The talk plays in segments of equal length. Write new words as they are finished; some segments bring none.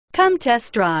Come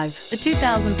test drive the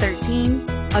 2013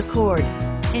 Accord.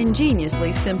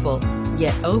 Ingeniously simple,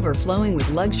 yet overflowing with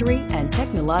luxury and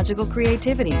technological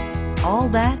creativity. All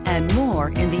that and more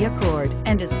in the Accord,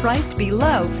 and is priced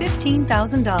below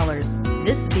 $15,000.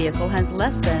 This vehicle has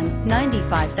less than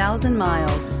 95,000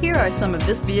 miles. Here are some of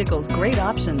this vehicle's great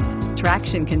options: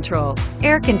 traction control,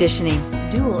 air conditioning,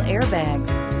 dual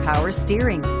airbags, power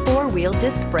steering, four-wheel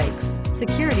disc brakes,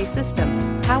 security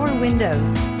system, power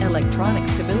windows, electronic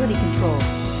stability control,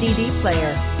 CD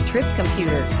player, trip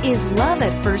computer. Is love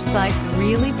at first sight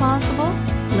really possible?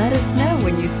 Let us know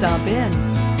when you stop in.